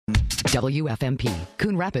WFMP,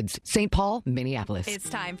 Coon Rapids, St. Paul, Minneapolis. It's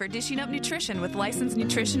time for Dishing Up Nutrition with licensed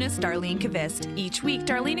nutritionist Darlene Kvist. Each week,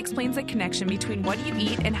 Darlene explains the connection between what you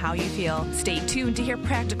eat and how you feel. Stay tuned to hear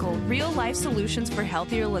practical, real-life solutions for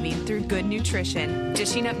healthier living through good nutrition.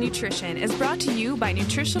 Dishing Up Nutrition is brought to you by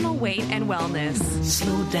Nutritional Weight and Wellness.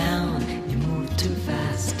 Slow down, you move too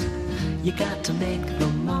fast. You got to make the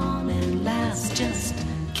morning last. Just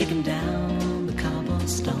kicking down the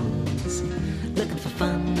cobblestones, looking for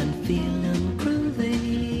fun and feeling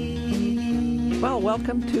groovy. Well,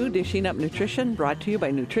 welcome to Dishing Up Nutrition, brought to you by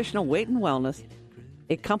Nutritional Weight and Wellness,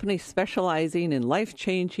 a company specializing in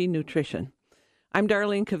life-changing nutrition. I'm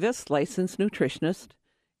Darlene Kvist, licensed nutritionist,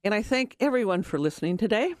 and I thank everyone for listening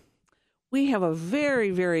today. We have a very,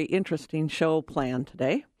 very interesting show planned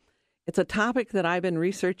today. It's a topic that I've been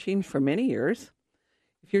researching for many years.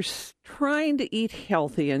 If you're trying to eat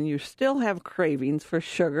healthy and you still have cravings for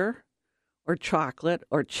sugar or chocolate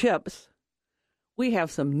or chips, we have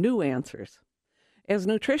some new answers. As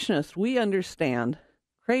nutritionists, we understand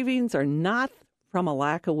cravings are not from a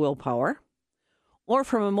lack of willpower or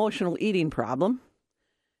from emotional eating problem.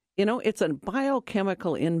 You know, it's a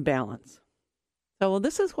biochemical imbalance. So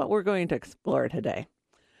this is what we're going to explore today.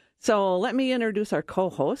 So let me introduce our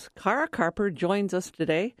co-host. Cara Carper joins us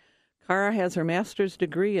today. Cara has her master's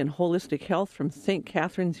degree in holistic health from St.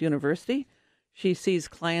 Catherine's University. She sees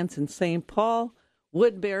clients in St. Paul,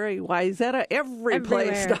 Woodbury, Wayzata, every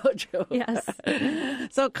place, don't you? Yes.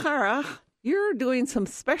 So, Cara, you're doing some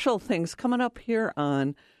special things coming up here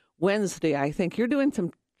on Wednesday, I think. You're doing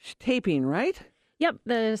some taping, right? Yep.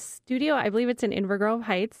 The studio, I believe it's in Invergrove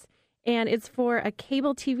Heights, and it's for a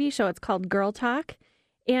cable TV show. It's called Girl Talk.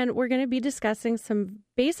 And we're going to be discussing some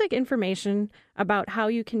basic information about how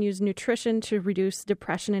you can use nutrition to reduce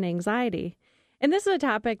depression and anxiety. And this is a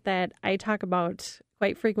topic that I talk about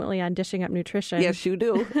quite frequently on Dishing Up Nutrition. Yes, you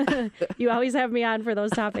do. You always have me on for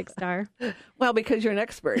those topics, Dar. Well, because you're an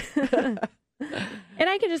expert. And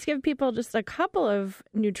I can just give people just a couple of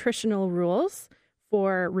nutritional rules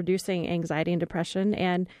for reducing anxiety and depression.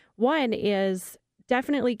 And one is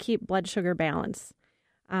definitely keep blood sugar balance.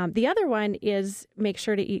 The other one is make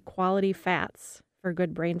sure to eat quality fats for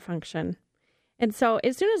good brain function. And so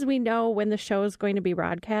as soon as we know when the show is going to be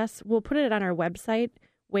broadcast, we'll put it on our website,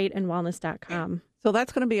 weightandwellness.com. So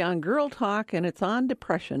that's going to be on Girl Talk, and it's on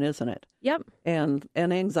depression, isn't it? Yep. And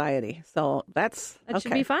anxiety. So that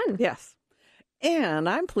should be fun. Yes. And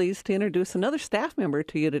I'm pleased to introduce another staff member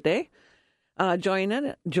to you today.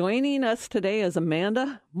 Joining us today is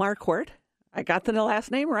Amanda Marquardt. I got the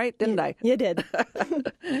last name right, didn't I? You did.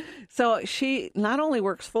 So she not only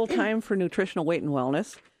works full-time for Nutritional Weight and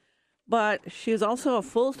Wellness, but she is also a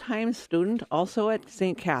full-time student also at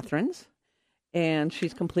St. Catherine's, and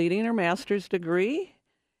she's completing her master's degree,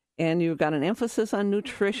 and you've got an emphasis on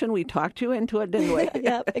nutrition. We talked you into it, didn't we?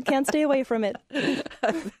 Yep, I can't stay away from it.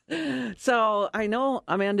 So I know,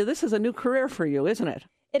 Amanda, this is a new career for you, isn't it?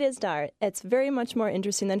 It is, Dar. It's very much more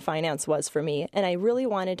interesting than finance was for me, and I really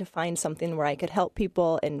wanted to find something where I could help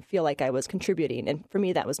people and feel like I was contributing, and for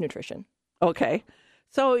me, that was nutrition. Okay.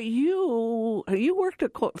 So you worked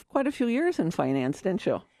quite a few years in finance, didn't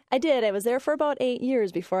you? I did. I was there for about 8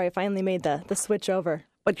 years before I finally made the switch over.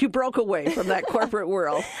 But you broke away from that corporate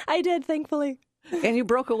world. I did, thankfully. And you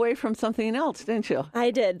broke away from something else, didn't you?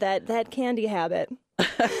 I did, that candy habit.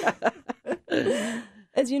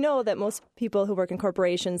 As you know, that most people who work in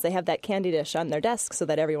corporations, they have that candy dish on their desk so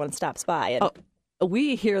that everyone stops by. And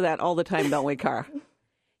we hear that all the time, don't we, Cara?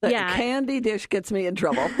 The candy dish gets me in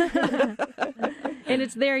trouble. And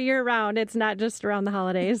it's there year-round. It's not just around the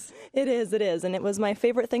holidays. It is. And it was my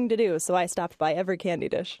favorite thing to do, so I stopped by every candy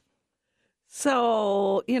dish.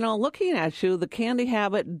 So, looking at you, the candy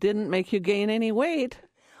habit didn't make you gain any weight.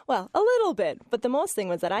 Well, a little bit, but the most thing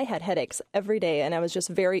was that I had headaches every day, and I was just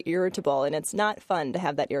very irritable, and it's not fun to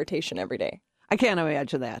have that irritation every day. I can't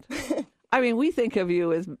imagine that. I mean, we think of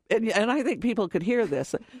you as, and I think people could hear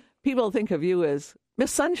this, people think of you as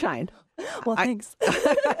Miss Sunshine. Well, thanks.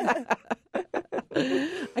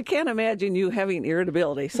 I can't imagine you having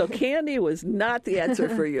irritability, so candy was not the answer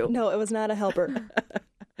for you. No, it was not a helper.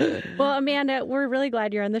 Well, Amanda, we're really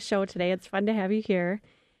glad you're on the show today. It's fun to have you here.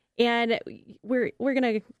 And we're going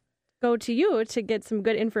to go to you to get some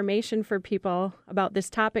good information for people about this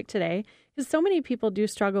topic today, because so many people do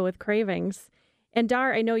struggle with cravings. And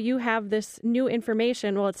Dar, I know you have this new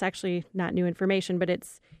information. Well, it's actually not new information, but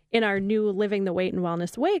it's in our new Living the Weight and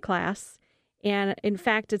Wellness Way class. And in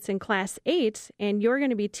fact, it's in class 8, and you're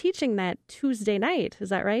going to be teaching that Tuesday night. Is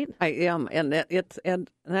that right? I am, and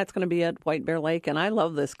that's going to be at White Bear Lake, and I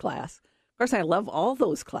love this class. Of course, I love all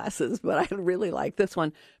those classes, but I really like this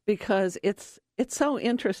one because it's so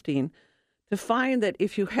interesting to find that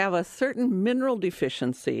if you have a certain mineral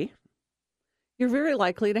deficiency, you're very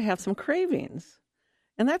likely to have some cravings.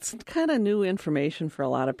 And that's kind of new information for a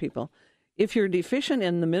lot of people. If you're deficient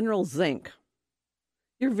in the mineral zinc,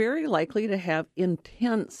 you're very likely to have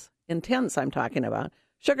intense, I'm talking about,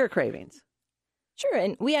 sugar cravings. Sure,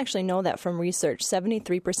 and we actually know that from research,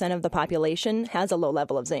 73% of the population has a low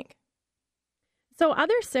level of zinc. So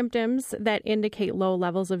other symptoms that indicate low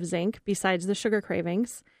levels of zinc, besides the sugar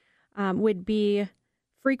cravings, would be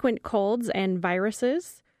frequent colds and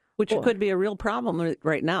viruses. Which could be a real problem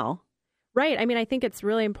right now. Right. I mean, I think it's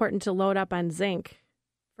really important to load up on zinc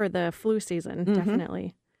for the flu season,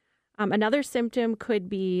 definitely. Another symptom could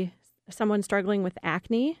be someone struggling with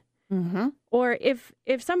acne. Or if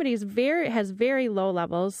somebody has very low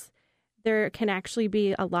levels, there can actually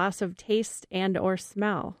be a loss of taste and or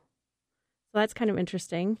smell. So that's kind of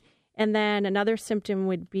interesting. And then another symptom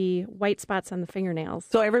would be white spots on the fingernails.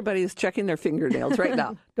 So everybody's checking their fingernails right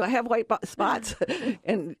now. Do I have white spots?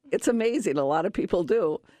 And it's amazing. A lot of people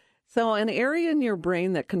do. So an area in your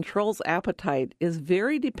brain that controls appetite is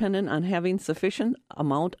very dependent on having sufficient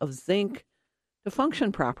amount of zinc to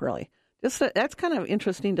function properly. That's kind of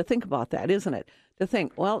interesting to think about that, isn't it? To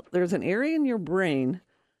think, well, there's an area in your brain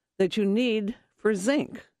that you need for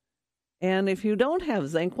zinc. And if you don't have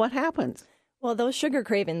zinc, what happens? Well, those sugar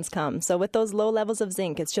cravings come. So with those low levels of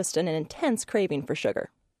zinc, it's just an intense craving for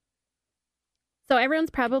sugar. So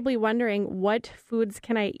everyone's probably wondering, what foods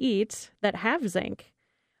can I eat that have zinc?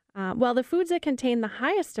 Well, the foods that contain the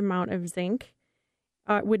highest amount of zinc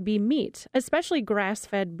would be meat, especially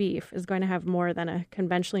grass-fed beef is going to have more than a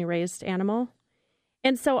conventionally raised animal.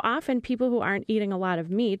 And so often people who aren't eating a lot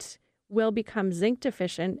of meat will become zinc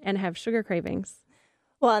deficient and have sugar cravings.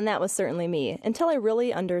 Well, and that was certainly me. Until I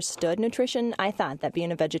really understood nutrition, I thought that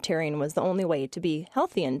being a vegetarian was the only way to be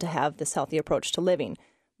healthy and to have this healthy approach to living.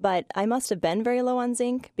 But I must have been very low on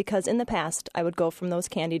zinc because in the past, I would go from those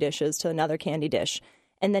candy dishes to another candy dish.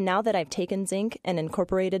 And then now that I've taken zinc and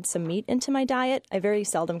incorporated some meat into my diet, I very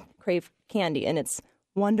seldom crave candy. And it's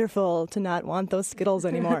wonderful to not want those Skittles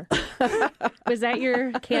anymore. Was that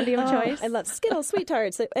your candy of choice? I love Skittles, Sweet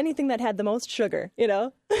Tarts, anything that had the most sugar, you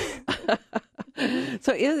know?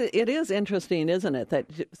 So it is interesting, isn't it, that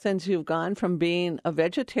since you've gone from being a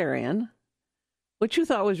vegetarian, which you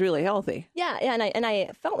thought was really healthy. Yeah, and I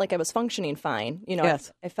felt like I was functioning fine. You know,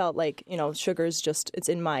 yes. I felt like, sugar's it's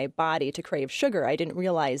in my body to crave sugar. I didn't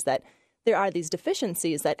realize that there are these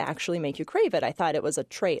deficiencies that actually make you crave it. I thought it was a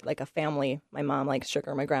trait, like a family. My mom likes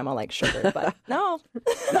sugar, my grandma likes sugar, but no.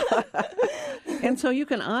 And so you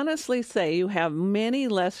can honestly say you have many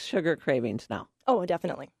less sugar cravings now. Oh,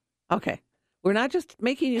 definitely. Okay. We're not just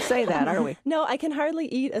making you say that, are we? No, I can hardly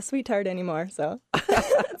eat a sweet tart anymore, so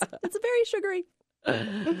it's very sugary.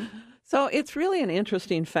 So it's really an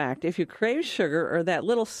interesting fact. If you crave sugar or that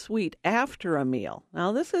little sweet after a meal,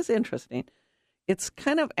 now this is interesting. It's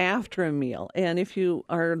kind of after a meal, and if you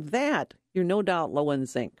are that, you're no doubt low in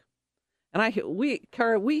zinc. And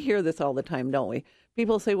Cara, we hear this all the time, don't we?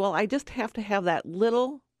 People say, well, I just have to have that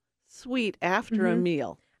little sweet after a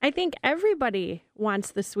meal. I think everybody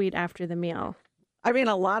wants the sweet after the meal. I mean,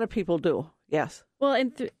 a lot of people do, yes. Well,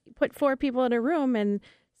 and put 4 people in a room, and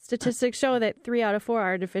statistics show that 3 out of 4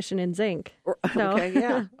 are deficient in zinc. So. Okay,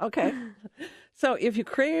 yeah, okay. So if you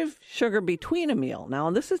crave sugar between a meal, now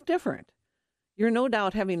this is different. You're no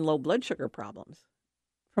doubt having low blood sugar problems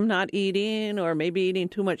from not eating or maybe eating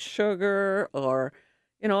too much sugar or,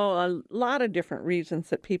 a lot of different reasons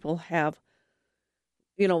that people have,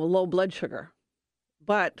 low blood sugar.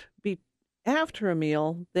 But after a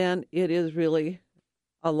meal, then it is really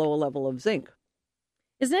a low level of zinc.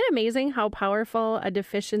 Isn't it amazing how powerful a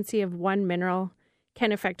deficiency of one mineral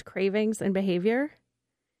can affect cravings and behavior?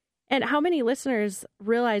 And how many listeners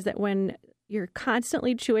realize that when you're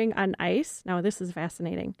constantly chewing on ice, now this is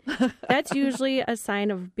fascinating, that's usually a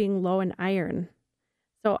sign of being low in iron.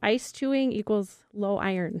 So ice chewing equals low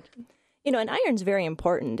iron. And iron's very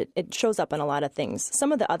important. It shows up in a lot of things.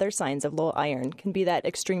 Some of the other signs of low iron can be that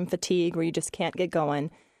extreme fatigue where you just can't get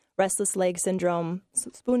going, restless leg syndrome,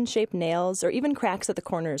 spoon-shaped nails, or even cracks at the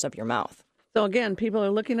corners of your mouth. So again, people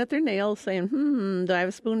are looking at their nails saying, do I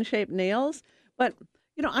have spoon-shaped nails? But,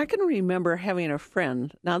 I can remember having a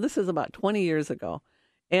friend, now this is about 20 years ago,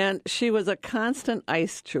 and she was a constant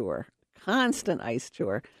ice chewer.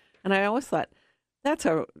 And I always thought,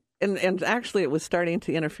 and actually it was starting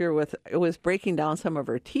to interfere with, it was breaking down some of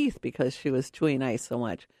her teeth because she was chewing ice so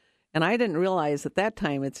much. And I didn't realize at that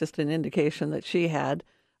time it's just an indication that she had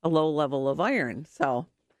a low level of iron. So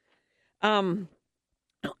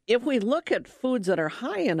if we look at foods that are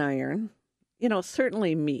high in iron,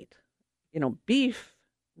 certainly meat, beef,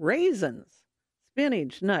 raisins,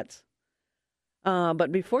 spinach, nuts.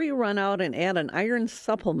 But before you run out and add an iron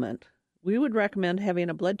supplement, we would recommend having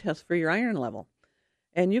a blood test for your iron level.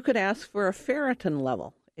 And you could ask for a ferritin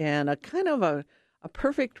level and a kind of a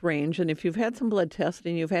perfect range. And if you've had some blood tests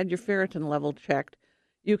and you've had your ferritin level checked,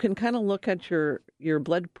 you can kind of look at your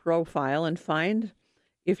blood profile and find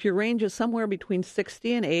if your range is somewhere between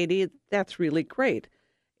 60 and 80, that's really great.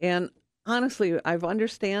 And honestly, I've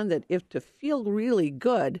understand that if to feel really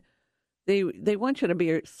good, they want you to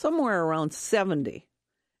be somewhere around 70.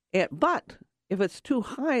 But if it's too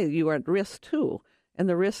high, you are at risk too. And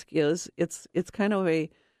the risk is it's kind of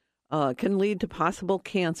can lead to possible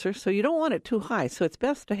cancer. So you don't want it too high. So it's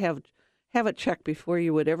best to have it checked before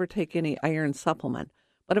you would ever take any iron supplement.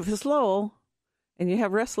 But if it's low and you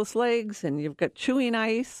have restless legs and you've got chewing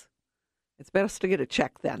ice, it's best to get it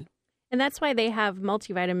checked then. And that's why they have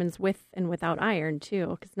multivitamins with and without iron,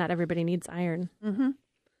 too, because not everybody needs iron. Mm-hmm.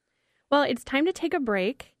 Well, it's time to take a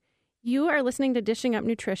break. You are listening to Dishing Up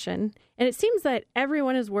Nutrition, and it seems that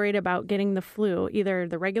everyone is worried about getting the flu, either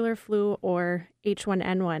the regular flu or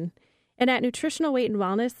H1N1. And at Nutritional Weight and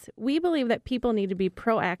Wellness, we believe that people need to be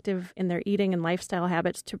proactive in their eating and lifestyle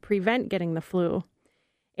habits to prevent getting the flu.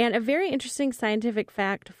 And a very interesting scientific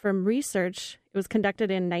fact from research, it was conducted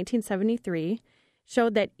in 1973,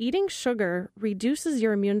 showed that eating sugar reduces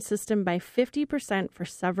your immune system by 50% for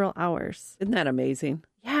several hours. Isn't that amazing?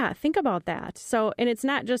 Yeah, think about that. So, and it's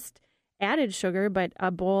not just added sugar, but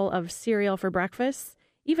a bowl of cereal for breakfast,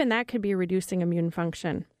 even that could be reducing immune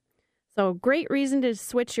function. So, great reason to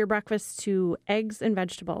switch your breakfast to eggs and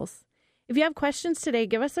vegetables. If you have questions today,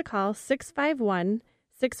 give us a call,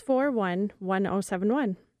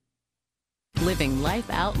 651-641-1071. Living life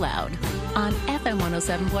out loud on FM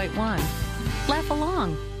 107.1. Laugh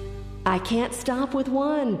along. I can't stop with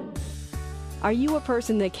one. Are you a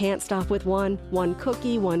person that can't stop with one? One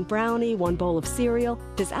cookie, one brownie, one bowl of cereal?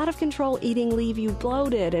 Does out-of-control eating leave you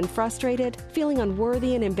bloated and frustrated, feeling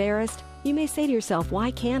unworthy and embarrassed? You may say to yourself,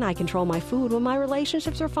 why can't I control my food when my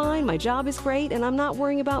relationships are fine, my job is great, and I'm not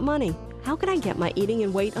worrying about money? How can I get my eating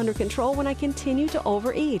and weight under control when I continue to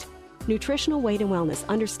overeat? Nutritional Weight and Wellness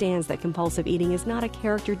understands that compulsive eating is not a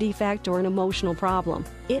character defect or an emotional problem.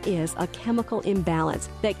 It is a chemical imbalance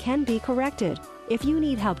that can be corrected. If you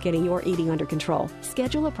need help getting your eating under control,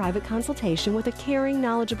 schedule a private consultation with a caring,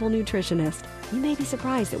 knowledgeable nutritionist. You may be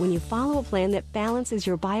surprised that when you follow a plan that balances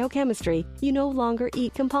your biochemistry, you no longer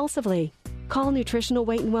eat compulsively. Call Nutritional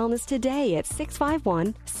Weight and Wellness today at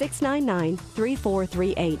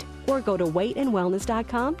 651-699-3438 or go to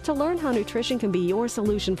weightandwellness.com to learn how nutrition can be your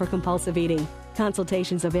solution for compulsive eating.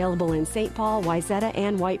 Consultations available in St. Paul, Wayzata,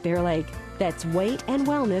 and White Bear Lake. That's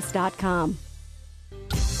weightandwellness.com.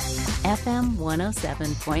 FM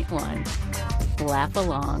 107.1. Laugh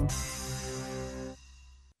along.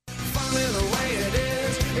 Funny the way it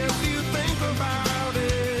is, if you think about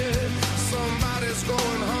it. Somebody's going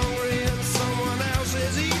hungry and someone else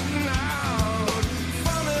is eating out.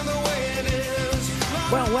 Funny the way it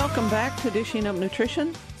is. Well, welcome back to Dishing Up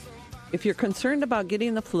Nutrition. If you're concerned about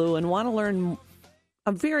getting the flu and want to learn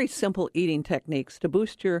a very simple eating techniques to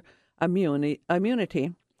boost your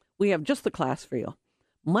immunity, we have just the class for you.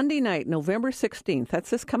 Monday night, November 16th,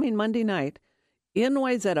 that's this coming Monday night, in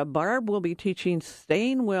Wayzata, Barb will be teaching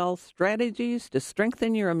Staying Well strategies to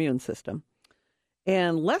strengthen your immune system.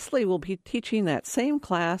 And Leslie will be teaching that same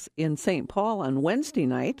class in St. Paul on Wednesday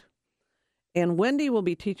night. And Wendy will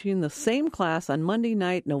be teaching the same class on Monday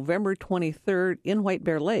night, November 23rd in White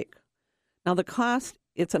Bear Lake. Now the cost,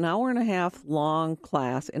 it's an hour and a half long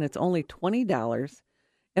class, and it's only $20.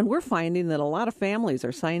 And we're finding that a lot of families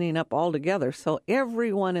are signing up all together, so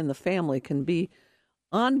everyone in the family can be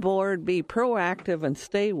on board, be proactive, and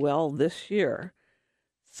stay well this year.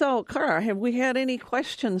 So, Cara, have we had any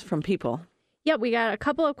questions from people? Yeah, we got a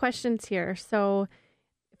couple of questions here. So,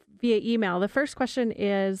 via email. The first question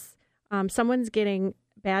is, someone's getting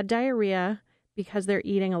bad diarrhea because they're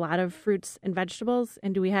eating a lot of fruits and vegetables,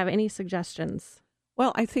 and do we have any suggestions?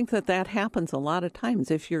 Well, I think that happens a lot of times.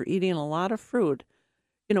 If you're eating a lot of fruit,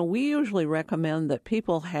 we usually recommend that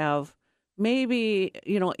people have maybe,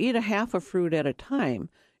 eat a half a fruit at a time.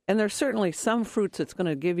 And there's certainly some fruits that's going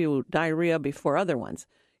to give you diarrhea before other ones.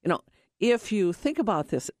 If you think about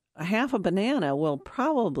this, a half a banana will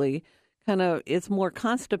probably it's more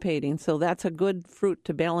constipating. So that's a good fruit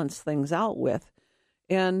to balance things out with.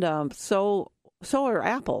 And so are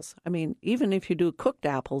apples. I mean, even if you do cooked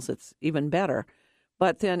apples, it's even better.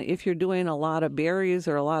 But then if you're doing a lot of berries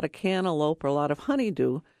or a lot of cantaloupe or a lot of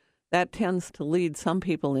honeydew, that tends to lead some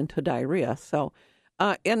people into diarrhea. So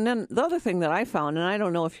And then the other thing that I found, and I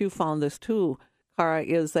don't know if you found this too, Cara,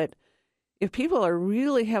 is that if people are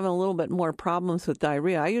really having a little bit more problems with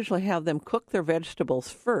diarrhea, I usually have them cook their vegetables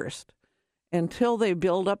first until they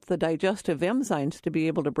build up the digestive enzymes to be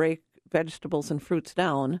able to break vegetables and fruits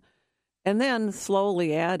down, and then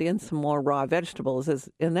slowly add in some more raw vegetables,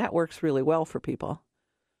 and that works really well for people.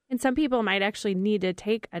 And some people might actually need to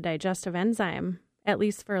take a digestive enzyme, at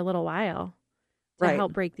least for a little while, to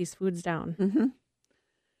help break these foods down. Mm-hmm.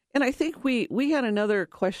 And I think we had another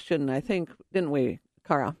question, didn't we,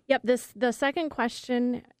 Cara? Yep. The second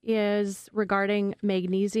question is regarding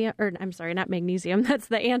magnesium, or I'm sorry, not magnesium. That's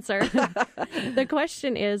the answer. The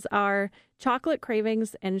question is, are chocolate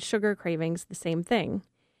cravings and sugar cravings the same thing?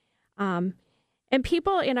 And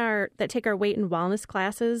people that take our weight and wellness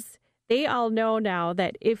classes, they all know now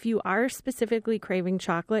that if you are specifically craving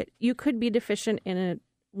chocolate, you could be deficient in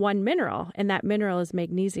one mineral, and that mineral is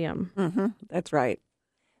magnesium. Mm-hmm. That's right.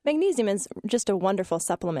 Magnesium is just a wonderful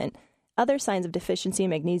supplement. Other signs of deficiency in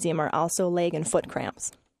magnesium are also leg and foot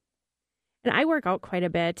cramps. And I work out quite a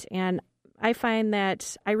bit, and I find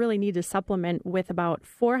that I really need to supplement with about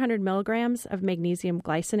 400 milligrams of magnesium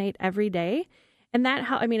glycinate every day. And that,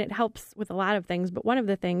 it helps with a lot of things, but one of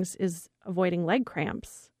the things is avoiding leg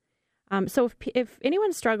cramps. So if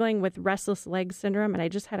anyone's struggling with restless leg syndrome, and I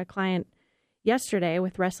just had a client yesterday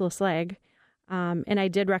with restless leg, and I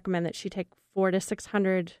did recommend that she take 400 to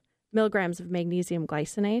 600 milligrams of magnesium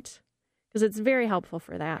glycinate, because it's very helpful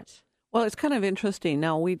for that. Well, it's kind of interesting.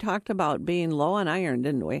 Now, we talked about being low on iron,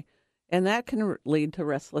 didn't we? And that can lead to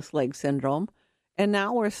restless leg syndrome. And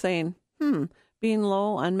now we're saying, being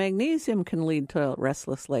low on magnesium can lead to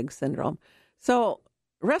restless leg syndrome. So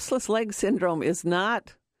restless leg syndrome is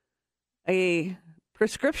not a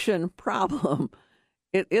prescription problem.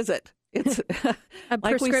 It isn't. It's a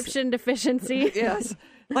prescription deficiency. Yes.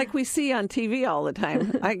 Like we see on TV all the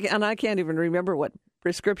time. I can't even remember what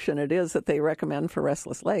prescription it is that they recommend for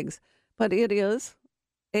restless legs, but it is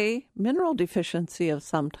a mineral deficiency of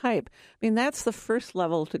some type. I mean, that's the first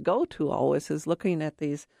level to go to always, is looking at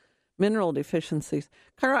these mineral deficiencies.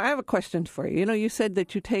 Cara, I have a question for you. You said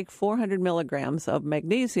that you take 400 milligrams of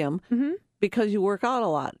magnesium because you work out a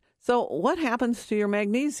lot. So what happens to your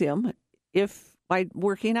magnesium by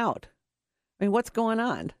working out? I mean, what's going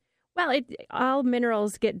on? Well, all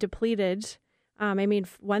minerals get depleted.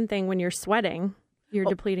 One thing, when you're sweating, you're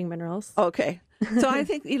depleting minerals. Okay. So I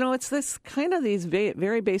think, it's this kind of these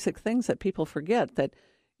very basic things that people forget, that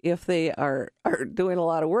if they are doing a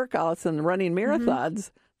lot of workouts and running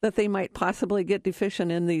marathons, that they might possibly get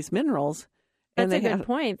deficient in these minerals. That's a good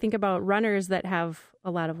point. Think about runners that have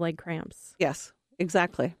a lot of leg cramps. Yes,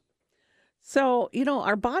 exactly. So,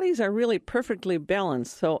 our bodies are really perfectly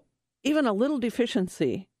balanced. So even a little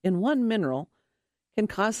deficiency in one mineral can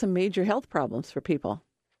cause some major health problems for people.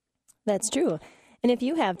 That's true. And if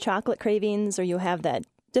you have chocolate cravings, or you have that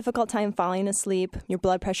difficult time falling asleep, your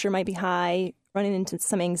blood pressure might be high, running into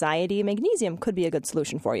some anxiety, magnesium could be a good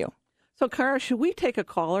solution for you. So, Cara, should we take a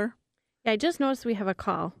caller? Yeah, I just noticed we have a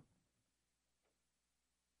call.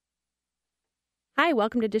 Hi,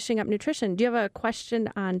 welcome to Dishing Up Nutrition. Do you have a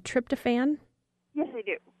question on tryptophan? Yes, I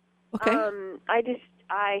do. Okay.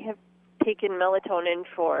 I have taken melatonin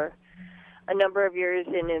for a number of years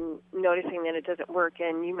and am noticing that it doesn't work.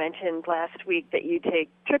 And you mentioned last week that you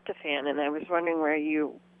take tryptophan, and I was wondering where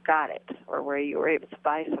you got it, or where you were able to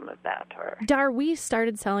buy some of that. Or Dar, we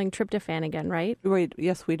started selling tryptophan again, right?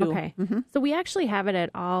 Yes, we do. Okay. So we actually have it at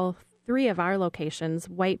all 3 of our locations: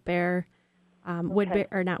 White Bear, Woodbury,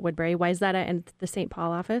 or not Woodbury, Wayzata, and the St.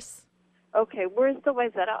 Paul office. Okay, where's the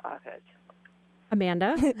Wayzata office?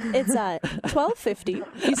 Amanda? It's 1250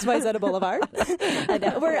 East Wayzata Boulevard. And,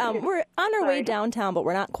 we're on our way downtown, but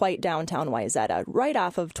we're not quite downtown Wayzata, right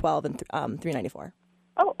off of 12 and 394.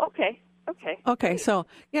 Oh, okay. Okay, so,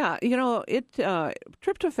 yeah,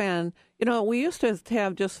 tryptophan, we used to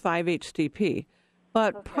have just 5-HTP,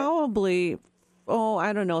 but probably,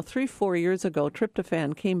 3-4 years ago,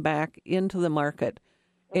 tryptophan came back into the market.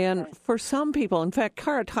 Okay. And for some people, in fact,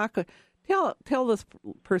 Cara, tell this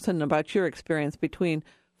person about your experience between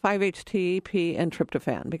 5-HTP and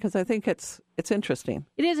tryptophan, because I think it's interesting.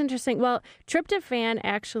 It is interesting. Well, tryptophan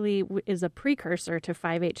actually is a precursor to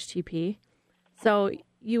 5-HTP. So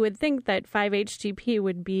you would think that 5-HTP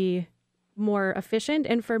would be more efficient,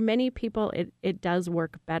 and for many people, it does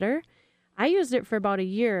work better. I used it for about a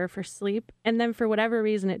year for sleep, and then for whatever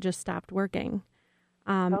reason, it just stopped working.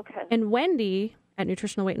 And Wendy at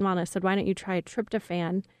Nutritional Weight and Wellness said, why don't you try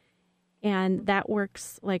tryptophan? And that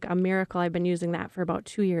works like a miracle. I've been using that for about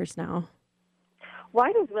 2 years now.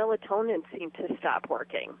 Why does melatonin seem to stop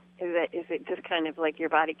working? Is it just kind of like your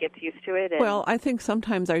body gets used to it? And Well, I think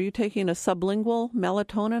sometimes, are you taking a sublingual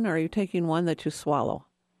melatonin, or are you taking one that you swallow?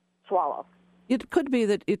 swallow. It could be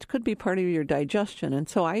that it could be part of your digestion. And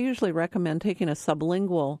so I usually recommend taking a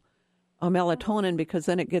sublingual melatonin, because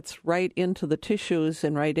then it gets right into the tissues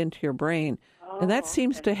and right into your brain. And that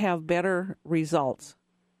seems to have better results.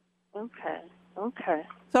 Okay.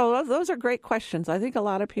 So those are great questions. I think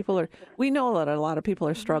we know that a lot of people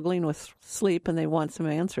are struggling with sleep, and they want some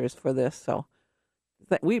answers for this. So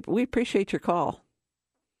we appreciate your call.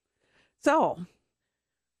 So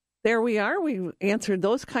there we are. We answered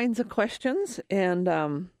those kinds of questions.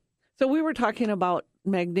 And so we were talking about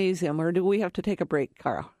magnesium, or do we have to take a break,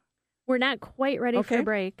 Cara? We're not quite ready for a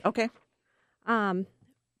break. Okay. But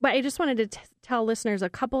I just wanted to tell listeners a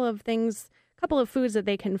couple of foods that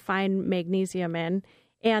they can find magnesium in.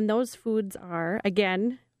 And those foods are,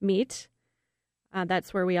 again, meat.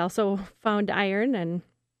 That's where we also found iron. And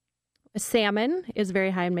salmon is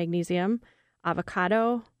very high in magnesium.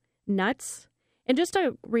 Avocado, nuts. And just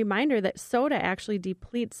a reminder that soda actually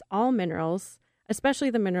depletes all minerals, especially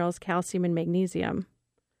the minerals calcium and magnesium.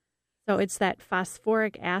 So it's that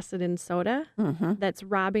phosphoric acid in soda that's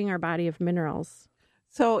robbing our body of minerals.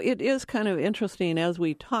 So it is kind of interesting as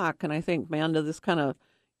we talk, and I think, Amanda, this kind of,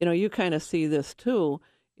 you kind of see this too,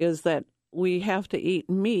 is that we have to eat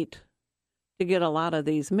meat to get a lot of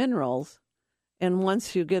these minerals. And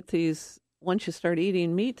once you start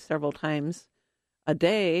eating meat several times a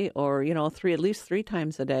day, or, at least three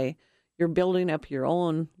times a day, you're building up your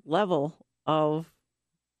own level of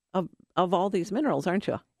all these minerals, aren't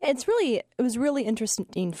you? It was really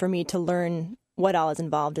interesting for me to learn what all is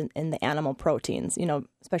involved in the animal proteins.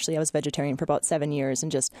 Especially I was vegetarian for about 7 years,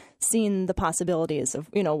 and just seeing the possibilities of,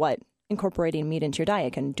 what incorporating meat into your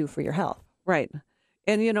diet can do for your health. Right.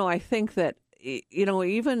 And, I think that,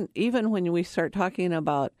 even when we start talking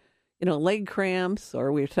about, leg cramps,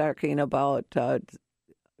 or we're talking about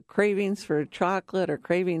cravings for chocolate or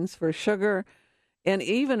cravings for sugar, and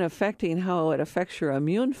even affecting how it affects your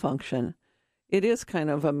immune function, it is kind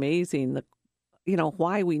of amazing,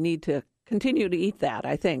 why we need to continue to eat that,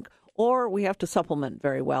 I think. Or we have to supplement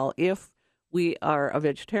very well if we are a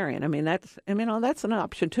vegetarian. I mean, that's an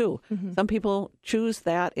option too. Mm-hmm. Some people choose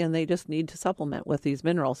that, and they just need to supplement with these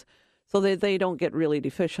minerals so that they don't get really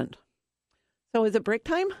deficient. So is it break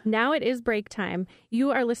time? Now it is break time.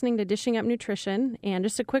 You are listening to Dishing Up Nutrition. And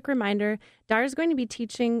just a quick reminder, Dar is going to be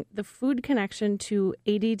teaching the food connection to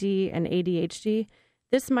ADD and ADHD.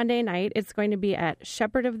 This Monday night, it's going to be at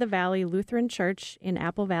Shepherd of the Valley Lutheran Church in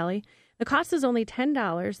Apple Valley. The cost is only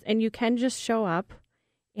 $10, and you can just show up.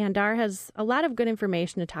 And Dar has a lot of good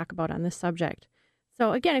information to talk about on this subject.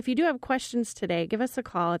 So again, if you do have questions today, give us a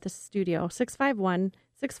call at the studio,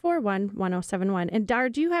 651-641-1071. And Dar,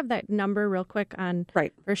 do you have that number real quick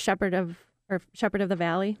for Shepherd of the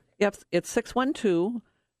Valley? Yep, it's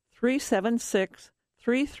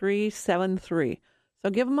 612-376-3373. So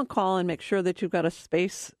give them a call and make sure that you've got a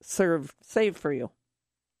space saved for you.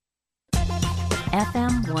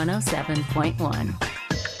 FM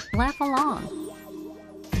 107.1. Laugh along.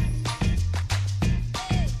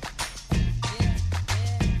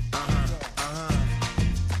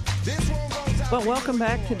 Well, welcome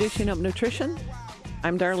back to Dishing Up Nutrition.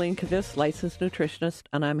 I'm Darlene Kavist, licensed nutritionist,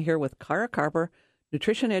 and I'm here with Cara Carper,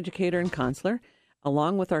 nutrition educator and counselor,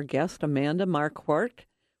 along with our guest, Amanda Marquardt,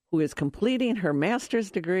 who is completing her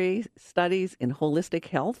master's degree studies in holistic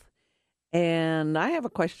health. And I have a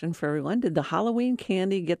question for everyone. Did the Halloween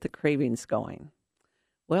candy get the cravings going?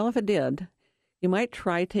 Well, if it did, you might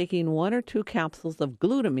try taking 1 or 2 capsules of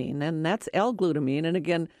glutamine, and that's L-glutamine. And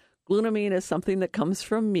again, glutamine is something that comes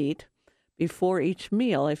from meat before each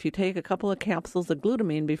meal. If you take a couple of capsules of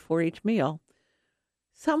glutamine before each meal,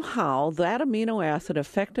 somehow that amino acid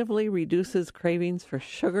effectively reduces cravings for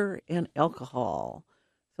sugar and alcohol.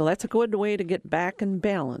 So that's a good way to get back in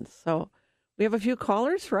balance. So we have a few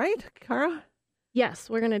callers, right, Cara? Yes,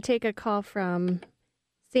 we're going to take a call from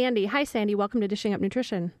Sandy. Hi, Sandy. Welcome to Dishing Up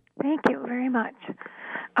Nutrition. Thank you very much.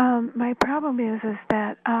 My problem is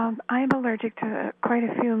that I'm allergic to quite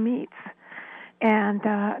a few meats, and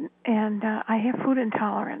I have food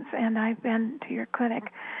intolerance. And I've been to your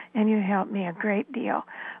clinic, and you helped me a great deal,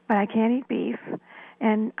 but I can't eat beef,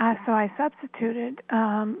 and so I substituted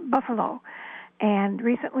buffalo. And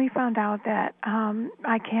recently found out that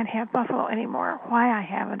I can't have buffalo anymore. Why, I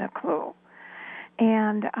haven't a clue.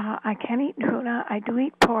 And I can eat tuna. I do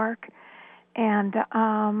eat pork, and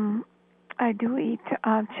I do eat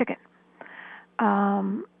chicken.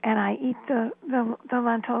 And I eat the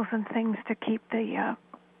lentils and things to keep the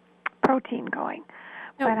protein going.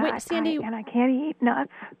 No, but wait, Sandy. I can't eat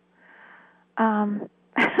nuts.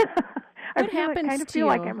 I kind of feel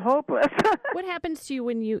like I'm hopeless. What happens to you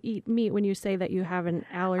when you eat meat, when you say that you have an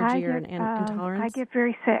allergy or an intolerance? I get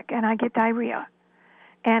very sick, and I get diarrhea,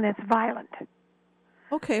 and it's violent.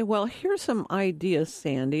 Okay, well, here's some ideas,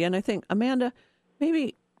 Sandy, and I think, Amanda,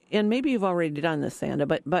 maybe you've already done this, Amanda,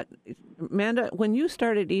 but Amanda, when you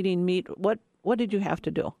started eating meat, what did you have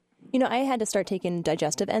to do? I had to start taking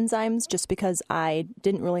digestive enzymes just because I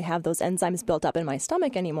didn't really have those enzymes built up in my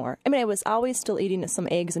stomach anymore. I mean, I was always still eating some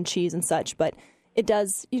eggs and cheese and such, but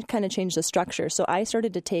you kind of change the structure. So I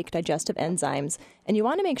started to take digestive enzymes, and you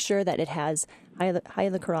want to make sure that it has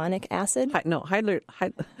hyaluronic acid.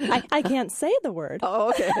 I can't say the word. Oh,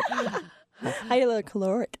 okay.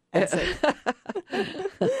 Hyaluronic acid.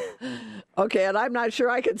 Okay, and I'm not sure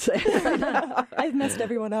I could say it right now. I've messed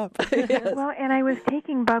everyone up. Yes. Well, and I was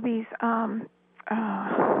taking Bubby's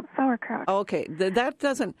sauerkraut. Okay, that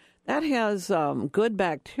has good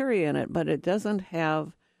bacteria in it, but it doesn't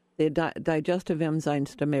have the digestive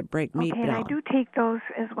enzymes to break meat down. Okay, and I do take those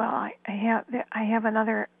as well. I have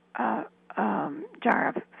another jar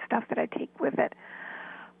of stuff that I take with it.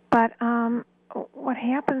 But what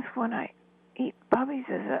happens when I eat Bubby's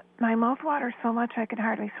is that my mouth waters so much I can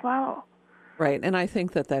hardly swallow. Right, and I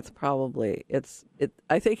think that's probably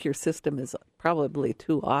I think your system is probably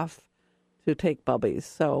too off to take Bubby's.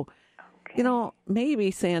 So,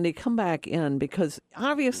 maybe, Sandy, come back in, because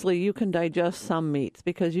obviously you can digest some meats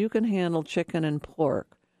because you can handle chicken and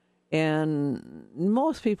pork, and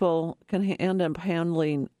most people can end up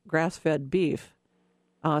handling grass-fed beef.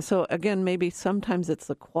 So again, maybe sometimes it's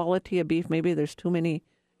the quality of beef. Maybe there's too many,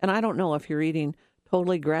 and I don't know if you're eating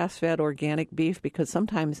totally grass-fed organic beef, because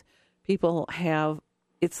sometimes people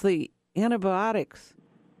it's the antibiotics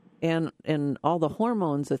and all the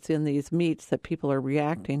hormones that's in these meats that people are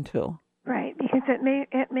reacting to. Right, because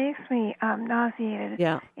it makes me nauseated,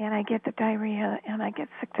 and I get the diarrhea, and I get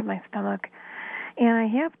sick to my stomach. And I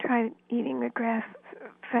have tried eating the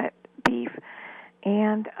grass-fed beef,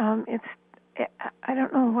 and I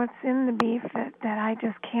don't know what's in the beef that I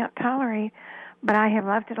just can't tolerate, but I have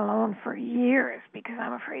left it alone for years because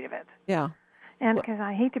I'm afraid of it. Yeah. And because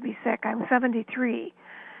I hate to be sick. I'm 73,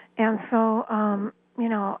 and so,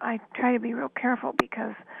 I try to be real careful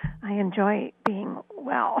because I enjoy being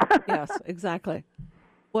well. Yes, exactly.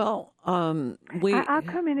 Well, I'll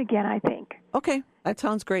come in again, I think. Okay, that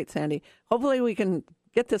sounds great, Sandy. Hopefully we can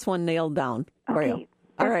get this one nailed down for you.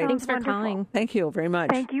 All right. Thanks for calling. Thank you very much.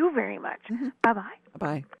 Thank you very much. Mm-hmm. Bye-bye.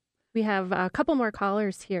 Bye-bye. We have a couple more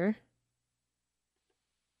callers here.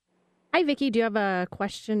 Hi, Vicki. Do you have a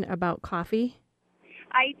question about coffee?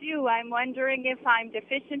 I do. I'm wondering if I'm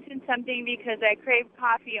deficient in something because I crave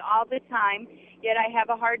coffee all the time, yet I have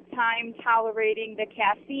a hard time tolerating the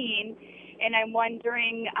caffeine, and I'm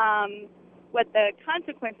wondering what the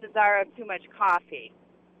consequences are of too much coffee.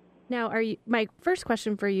 Now, my first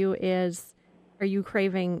question for you is, are you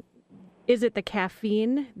craving, is it the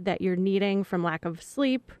caffeine that you're needing from lack of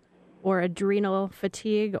sleep or adrenal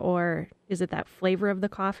fatigue, or is it that flavor of the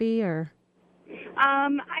coffee, or?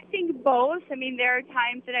 I think both. I mean, there are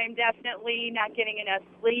times that I'm definitely not getting enough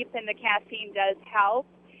sleep, and the caffeine does help.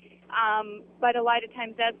 But a lot of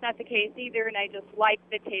times that's not the case either, and I just like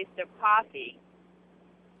the taste of coffee.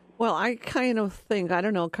 Well, I kind of think, I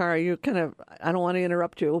don't know, Cara, I don't want to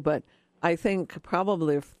interrupt you, but I think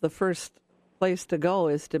probably the first place to go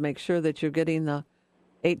is to make sure that you're getting the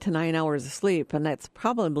 8 to 9 hours of sleep, and that's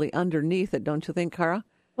probably underneath it, don't you think, Cara?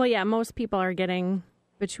 Well, yeah, most people are getting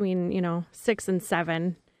between, 6 and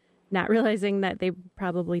 7, not realizing that they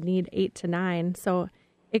probably need 8 to 9. So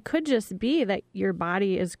it could just be that your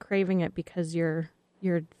body is craving it because you're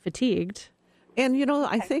fatigued. And,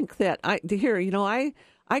 I think that I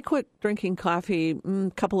quit drinking coffee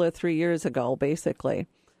a couple of 3 years ago, basically.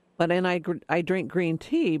 And I drink green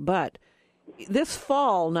tea. But this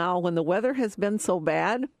fall now, when the weather has been so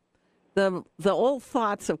bad, the old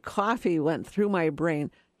thoughts of coffee went through my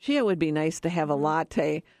brain. Gee, it would be nice to have a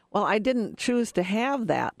latte. Well, I didn't choose to have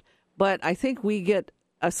that, but I think we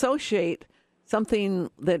associate something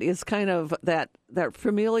that is kind of that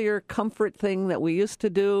familiar comfort thing that we used to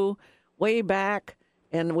do way back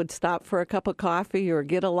and would stop for a cup of coffee or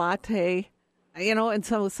get a latte, and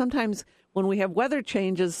so sometimes when we have weather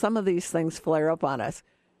changes, some of these things flare up on us.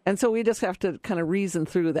 And so we just have to kind of reason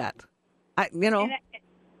through that,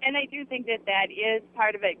 And I do think that is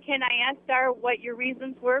part of it. Can I ask, Dar, what your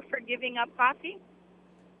reasons were for giving up coffee?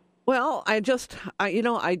 Well, I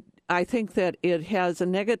think that it has a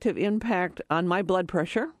negative impact on my blood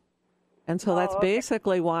pressure. And so that's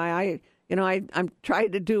basically why I'm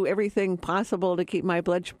trying to do everything possible to keep my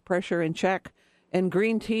blood pressure in check. And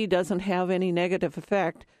green tea doesn't have any negative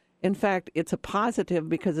effect. In fact, it's a positive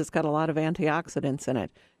because it's got a lot of antioxidants in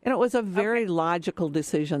it. And it was a very logical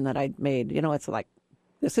decision that I made. It's like,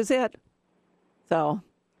 this is it. So.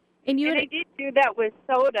 And I did do that with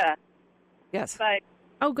soda. Yes. But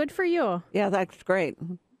oh, good for you. Yeah, that's great.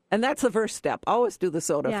 And that's the first step. Always do the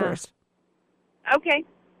soda first. Okay.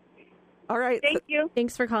 All right. Thank you.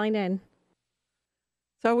 Thanks for calling in.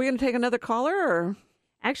 So are we going to take another caller? Or?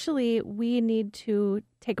 Actually, we need to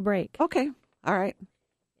take a break. Okay. All right.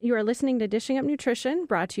 You are listening to Dishing Up Nutrition,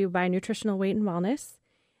 brought to you by Nutritional Weight and Wellness.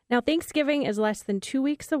 Now, Thanksgiving is less than 2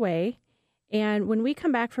 weeks away, and when we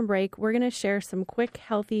come back from break, we're going to share some quick,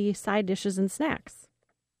 healthy side dishes and snacks.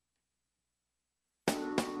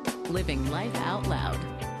 Living life out loud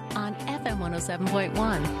on FM 107.1.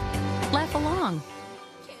 Laugh along.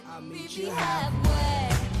 I'll meet you halfway.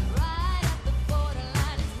 Right at the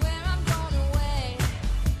borderline is where I'm going away.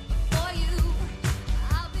 For you,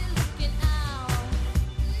 I'll be looking out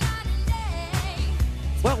night and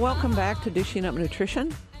day. Well, welcome back to Dishing Up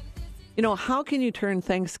Nutrition. How can you turn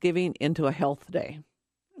Thanksgiving into a health day?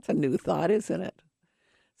 That's a new thought, isn't it?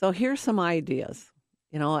 So here's some ideas,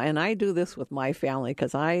 and I do this with my family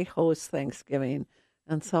because I host Thanksgiving.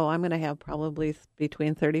 And so I'm going to have probably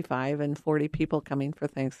between 35 and 40 people coming for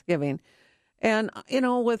Thanksgiving. And,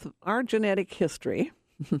 with our genetic history,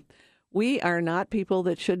 we are not people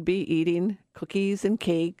that should be eating cookies and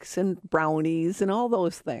cakes and brownies and all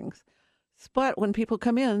those things. But when people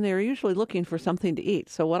come in, they're usually looking for something to eat.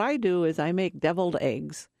 So what I do is I make deviled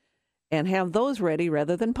eggs and have those ready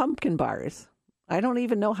rather than pumpkin bars. I don't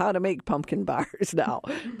even know how to make pumpkin bars now,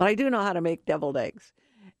 but I do know how to make deviled eggs.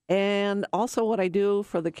 And also what I do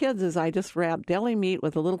for the kids is I just wrap deli meat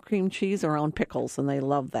with a little cream cheese around pickles, and they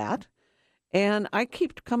love that. And I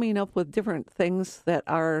keep coming up with different things that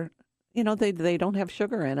are, they don't have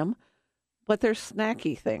sugar in them, but they're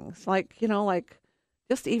snacky things, like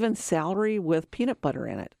just even celery with peanut butter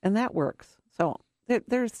in it, and that works. So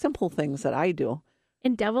there's simple things that I do.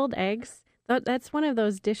 And deviled eggs, that's one of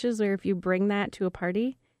those dishes where if you bring that to a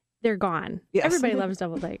party, they're gone. Yes. Everybody loves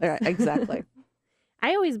deviled eggs. Yeah, exactly.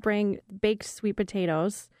 I always bring baked sweet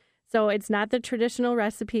potatoes. So it's not the traditional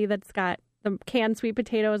recipe that's got the canned sweet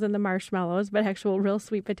potatoes and the marshmallows, but actual real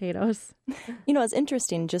sweet potatoes. It's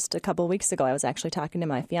interesting. Just a couple of weeks ago, I was actually talking to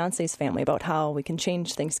my fiance's family about how we can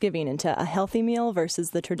change Thanksgiving into a healthy meal versus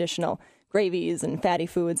the traditional gravies and fatty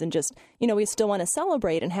foods. And just, we still want to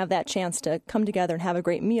celebrate and have that chance to come together and have a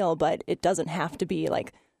great meal, but it doesn't have to be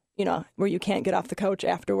like, where you can't get off the couch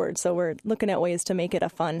afterwards. So we're looking at ways to make it a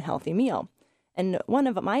fun, healthy meal. And one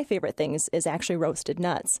of my favorite things is actually roasted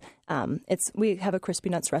nuts. We have a crispy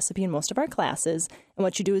nuts recipe in most of our classes. And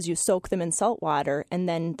what you do is you soak them in salt water. And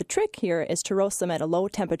then the trick here is to roast them at a low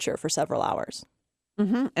temperature for several hours.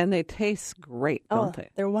 Mm-hmm. And they taste great, don't they?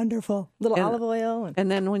 They're wonderful. Olive oil. And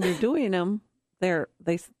then when you're doing them,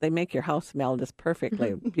 they make your house smell just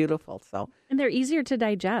perfectly beautiful. So and they're easier to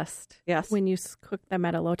digest. Yes, when you cook them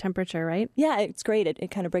at a low temperature, right? Yeah, it's great. It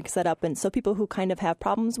kind of breaks that up, and so people who kind of have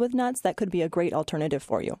problems with nuts, that could be a great alternative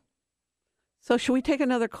for you. So should we take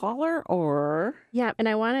another caller, or? Yeah, and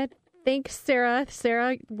I want to thank Sarah.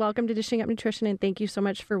 Sarah, welcome to Dishing Up Nutrition, and thank you so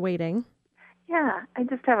much for waiting. Yeah, I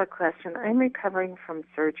just have a question. I'm recovering from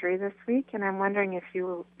surgery this week, and I'm wondering if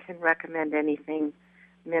you can recommend anything,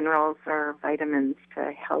 minerals or vitamins,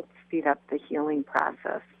 to help speed up the healing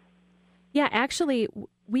process. Yeah, actually,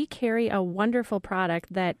 we carry a wonderful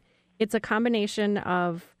product that it's a combination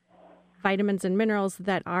of vitamins and minerals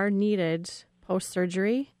that are needed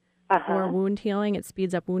post-surgery for wound healing. It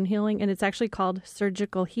speeds up wound healing, and it's actually called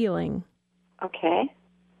Surgical Healing. Okay.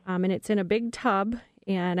 And it's in a big tub,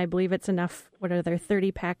 and I believe it's enough. What are there,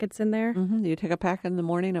 30 packets in there? Mm-hmm. You take a pack in the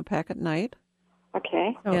morning, a pack at night.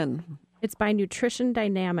 Okay. So it's by Nutrition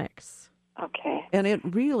Dynamics. Okay. And it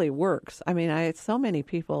really works. I mean, so many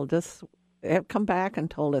people just have come back and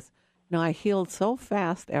told us, I healed so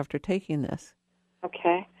fast after taking this.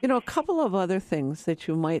 Okay. A couple of other things that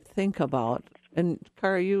you might think about. And,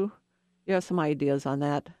 Cara, you have some ideas on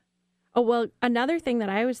that. Oh, well, another thing that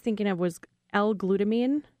I was thinking of was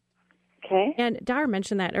L-glutamine. Okay. And Dar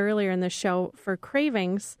mentioned that earlier in the show for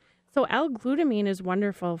cravings. So L-glutamine is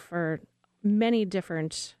wonderful for many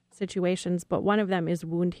different situations, but one of them is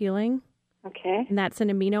wound healing. Okay. And that's an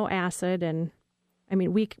amino acid, and I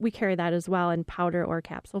mean, we carry that as well in powder or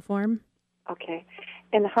capsule form. Okay.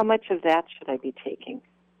 And how much of that should I be taking?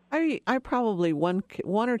 I probably one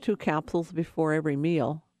or two capsules before every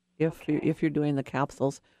meal, if you're doing the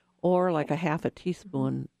capsules, or like a half a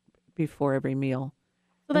teaspoon before every meal.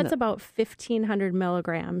 So that's about 1,500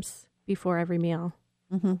 milligrams before every meal.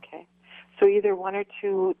 Mm-hmm. Okay. So either 1 or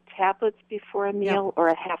 2 tablets before a meal or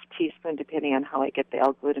a half teaspoon, depending on how I get the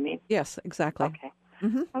L-glutamine? Yes, exactly. Okay.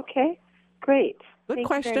 Mm-hmm. Okay, great. Good Thank you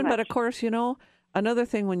question, very but much. of course, another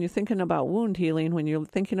thing when you're thinking about wound healing, when you're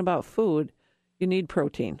thinking about food, you need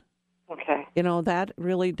protein. Okay. That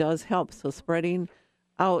really does help. So spreading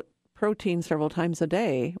out protein several times a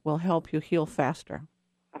day will help you heal faster.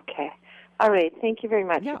 Okay. All right. Thank you very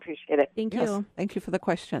much. Yeah. I appreciate it. Thank Yes, you. thank you for the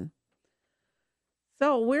question.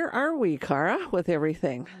 So where are we, Cara, with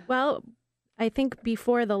everything? Well, I think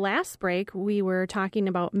before the last break, we were talking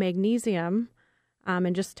about magnesium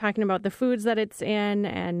and just talking about the foods that it's in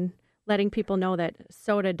and letting people know that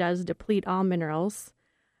soda does deplete all minerals.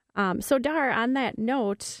 So, Dar, on that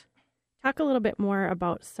note, talk a little bit more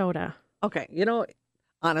about soda. Okay,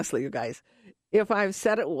 honestly, you guys, if I've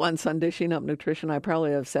said it once on Dishing Up Nutrition, I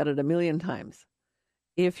probably have said it a million times.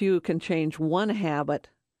 If you can change one habit,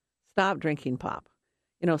 stop drinking pop.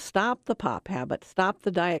 Stop the pop habit, stop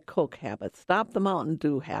the Diet Coke habit, stop the Mountain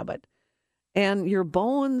Dew habit, and your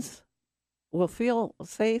bones will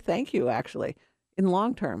say thank you, actually, in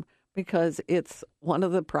long term, because it's one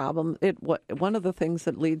of the one of the things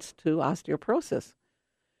that leads to osteoporosis.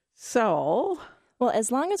 So, well,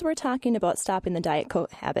 as long as we're talking about stopping the Diet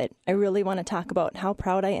Coke habit, I really want to talk about how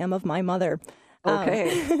proud I am of my mother.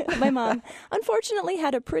 Okay. My mom, unfortunately,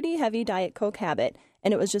 had a pretty heavy Diet Coke habit,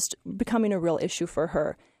 and it was just becoming a real issue for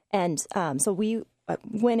her. And so we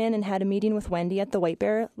went in and had a meeting with Wendy at the White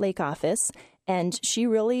Bear Lake office, and she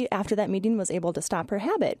really, after that meeting, was able to stop her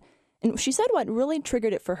habit. And she said what really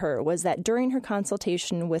triggered it for her was that during her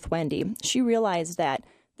consultation with Wendy, she realized that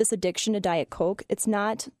this addiction to Diet Coke, it's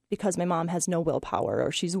not because my mom has no willpower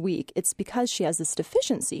or she's weak. It's because she has this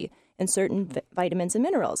deficiency in certain vitamins and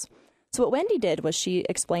minerals. So what Wendy did was she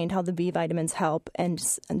explained how the B vitamins help and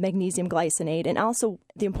magnesium glycinate and also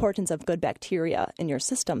the importance of good bacteria in your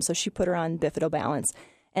system. So she put her on Bifidobalance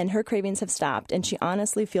and her cravings have stopped and she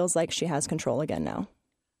honestly feels like she has control again now.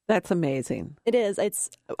 That's amazing. It is.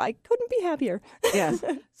 I couldn't be happier. Yes.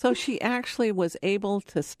 So she actually was able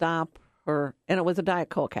to stop her, and it was a Diet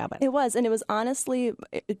Coke habit. It was, and it was honestly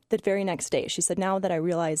the very next day. She said, now that I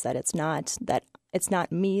realize that it's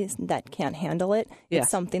not me that can't handle it, Yes.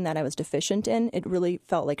 it's something that I was deficient in, it really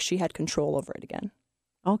felt like she had control over it again.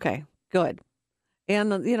 Okay, good.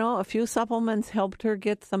 And, a few supplements helped her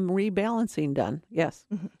get some rebalancing done. Yes.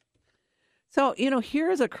 Mm-hmm. So,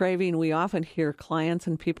 here's a craving we often hear clients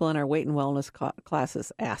and people in our weight and wellness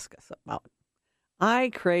classes ask us about.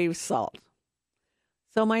 I crave salt.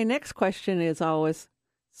 So my next question is always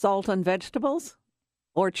salt on vegetables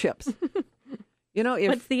or chips?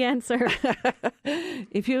 What's the answer?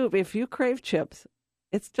 If you crave chips,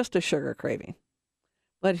 it's just a sugar craving.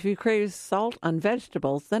 But if you crave salt on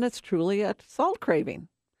vegetables, then it's truly a salt craving.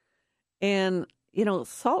 And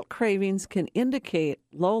salt cravings can indicate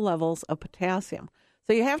low levels of potassium.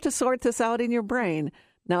 So you have to sort this out in your brain.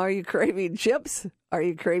 Now, are you craving chips? Are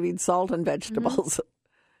you craving salt and vegetables? Mm-hmm.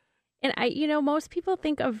 And most people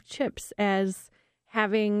think of chips as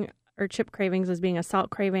or chip cravings as being a salt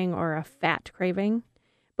craving or a fat craving.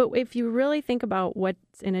 But if you really think about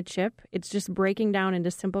what's in a chip, it's just breaking down into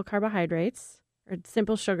simple carbohydrates or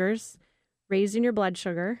simple sugars, raising your blood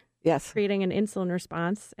sugar. Yes. Creating an insulin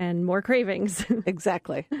response and more cravings.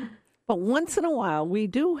 Exactly. But once in a while, we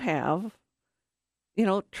do have,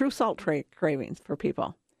 true salt cravings for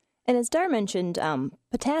people. And as Dar mentioned,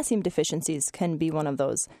 potassium deficiencies can be one of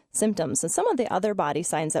those symptoms. And some of the other body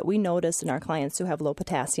signs that we notice in our clients who have low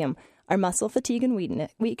potassium are muscle fatigue and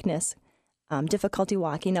weakness, difficulty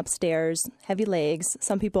walking upstairs, heavy legs.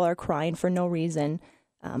 Some people are crying for no reason,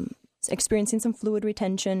 experiencing some fluid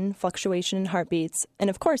retention, fluctuation in heartbeats,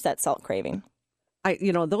 and of course that salt craving.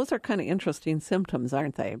 Those are kind of interesting symptoms,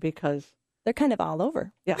 aren't they? Because they're kind of all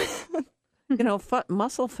over. Yeah.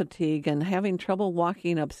 Muscle fatigue and having trouble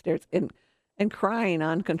walking upstairs and crying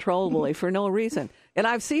uncontrollably for no reason. And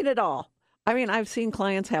I've seen it all. I've seen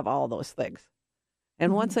clients have all those things.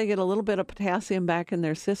 And once they get a little bit of potassium back in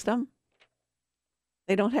their system,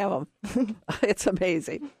 they don't have them. It's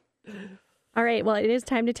amazing. All right, well, it is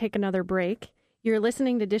time to take another break. You're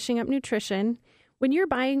listening to Dishing Up Nutrition. When you're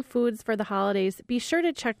buying foods for the holidays, be sure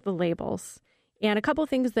to check the labels. And a couple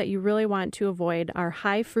things that you really want to avoid are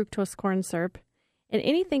high fructose corn syrup and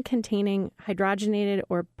anything containing hydrogenated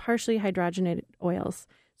or partially hydrogenated oils.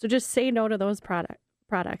 So just say no to those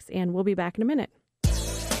products, and we'll be back in a minute.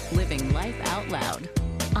 Living life out loud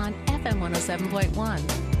on FM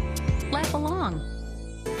 107.1. Laugh along.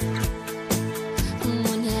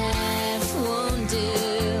 One half won't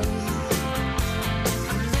do.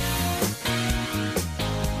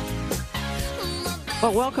 My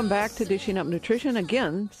Well, welcome back to Dishing Up Nutrition.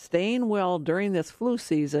 Again, staying well during this flu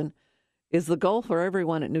season is the goal for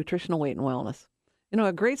everyone at Nutritional Weight and Wellness. You know,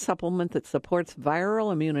 a great supplement that supports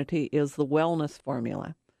viral immunity is the Wellness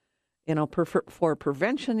Formula. You know, for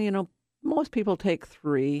prevention, you know, most people take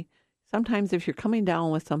 3. Sometimes if you're coming down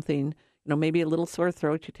with something, you know, maybe a little sore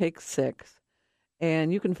throat, you take 6.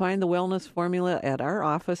 And you can find the Wellness Formula at our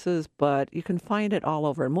offices, but you can find it all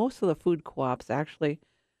over. Most of the food co-ops actually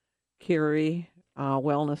carry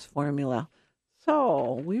Wellness Formula.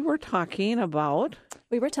 So we were talking about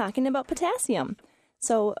potassium.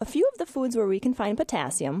 So a few of the foods where we can find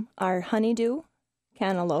potassium are honeydew,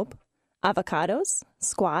 cantaloupe, avocados,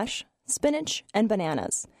 squash, spinach, and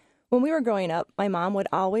bananas. When we were growing up, my mom would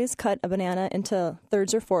always cut a banana into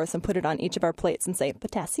thirds or fourths and put it on each of our plates and say,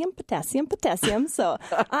 potassium, potassium, potassium. So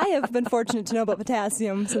I have been fortunate to know about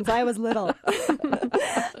potassium since I was little.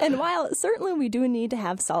 And while certainly we do need to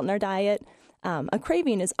have salt in our diet, a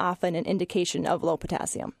craving is often an indication of low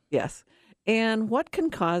potassium. Yes. And what can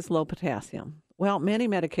cause low potassium? Well, many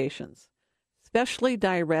medications, especially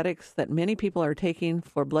diuretics that many people are taking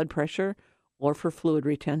for blood pressure or for fluid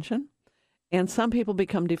retention. And some people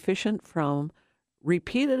become deficient from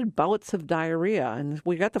repeated bouts of diarrhea. And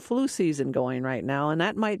we got the flu season going right now, and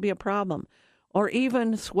that might be a problem. Or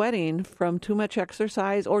even sweating from too much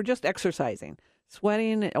exercise or just exercising.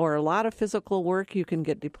 Sweating or a lot of physical work, you can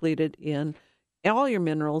get depleted in all your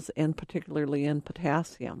minerals and particularly in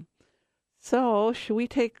potassium. So should we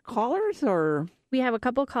take callers or? We have a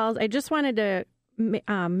couple calls. I just wanted to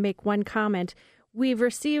make one comment. We've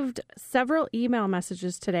received several email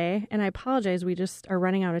messages today, and I apologize. We just are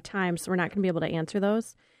running out of time, so we're not going to be able to answer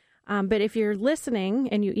those. But if you're listening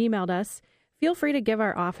and you emailed us, feel free to give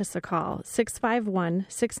our office a call,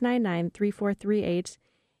 651-699-3438.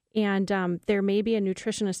 And there may be a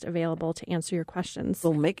nutritionist available to answer your questions.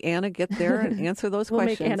 We'll make Anna get there and answer those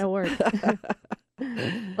questions. We'll make Anna work.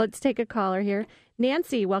 Let's take a caller here.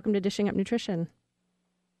 Nancy, welcome to Dishing Up Nutrition.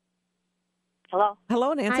 Hello.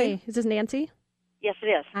 Hello, Nancy. Hi, is this Nancy? Yes, it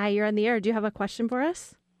is. Hi, you're on the air. Do you have a question for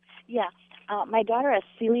us? Yeah. My daughter has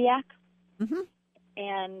celiac, Mm-hmm.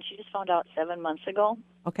 and she just found out 7 months ago.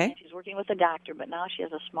 Okay. And she's working with a doctor, but now she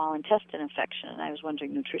has a small intestine infection, and I was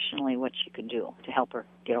wondering nutritionally what she could do to help her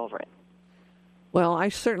get over it. Well, I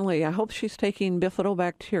hope she's taking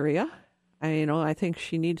bifidobacteria. I think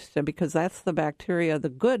she needs to, because that's the bacteria, the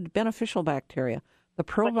good, beneficial bacteria. The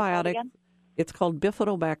probiotic, it's called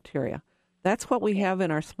bifidobacteria. That's what we have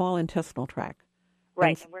in our small intestinal tract.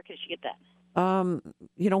 Right, and where can she get that?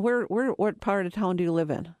 What part of town do you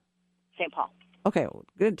live in? St. Paul. Okay,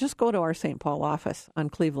 good. Just go to our St. Paul office on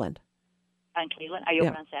Cleveland. On Cleveland? Are you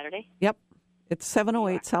open on Saturday? Yep. It's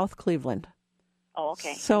 708 South Cleveland. Oh,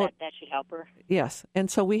 okay. So that should help her. Yes, and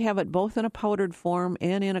so we have it both in a powdered form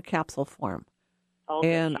and in a capsule form. Oh,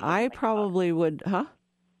 and I probably would, Yeah,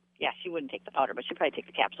 she wouldn't take the powder, but she'd probably take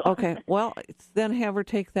the capsule. Okay, well, then have her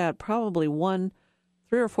take that probably 3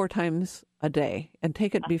 or 4 times a day and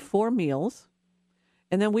take it before meals.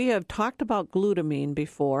 And then we have talked about glutamine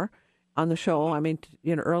before on the show,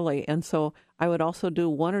 early. And so I would also do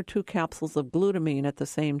 1 or 2 capsules of glutamine at the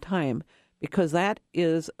same time, because that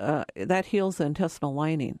heals the intestinal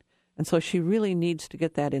lining. And so she really needs to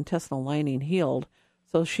get that intestinal lining healed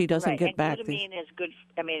so she doesn't get back these. Glutamine is good.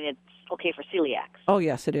 It's okay for celiacs. Oh,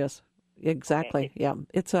 yes, it is. Exactly. Okay. Yeah.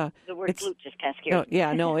 The word gluten just kind of scares me.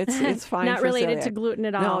 Yeah, no, it's fine. Not for related celiac. to gluten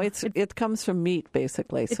at all. No, it comes from meat,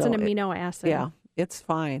 basically. It's an amino acid. Yeah, it's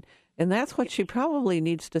fine. And that's what she probably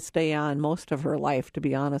needs to stay on most of her life, to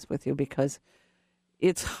be honest with you, because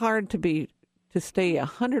it's hard to stay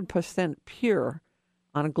 100% pure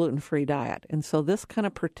on a gluten-free diet. And so this kind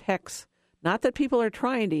of protects, not that people are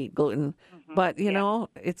trying to eat gluten, but,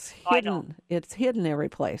 it's hidden. It's hidden every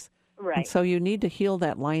place. Right. And so you need to heal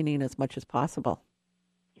that lining as much as possible.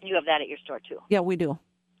 You have that at your store, too? Yeah, we do.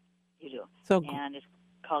 You do. So, and it's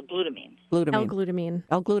called glutamine. L-glutamine.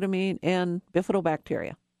 L-glutamine and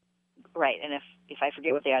bifidobacteria. Right, and if I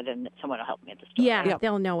forget what they are, then someone will help me at the store. Yeah,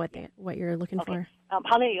 they'll know what you're looking for.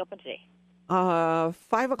 How late are you open today? 5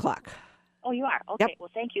 o'clock. Oh, you are? Okay,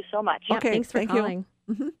 Well, thank you so much. Okay, thanks for calling.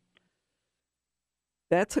 Mm-hmm.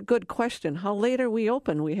 That's a good question. How late are we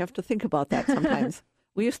open? We have to think about that sometimes.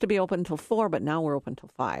 We used to be open until 4, but now we're open until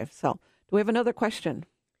 5. So do we have another question?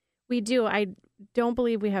 We do. I don't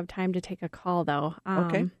believe we have time to take a call, though.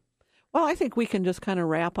 Okay. Well, I think we can just kind of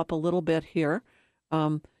wrap up a little bit here.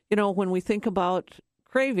 When we think about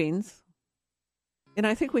cravings, and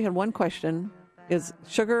I think we had one question, is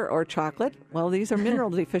sugar or chocolate? Well, these are mineral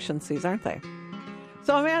deficiencies, aren't they?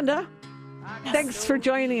 So, Amanda, thanks for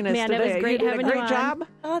joining us It today. was great you did having a great you on. job.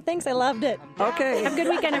 Oh, thanks. I loved it. Okay. Have a good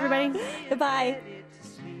weekend, everybody. Goodbye.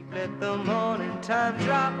 Let the morning time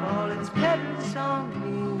drop all its petals on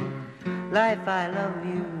me. Life, I love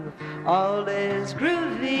you, all is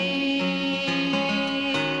groovy.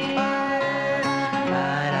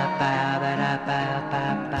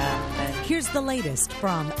 Here's the latest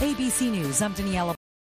from ABC News. I'm Daniela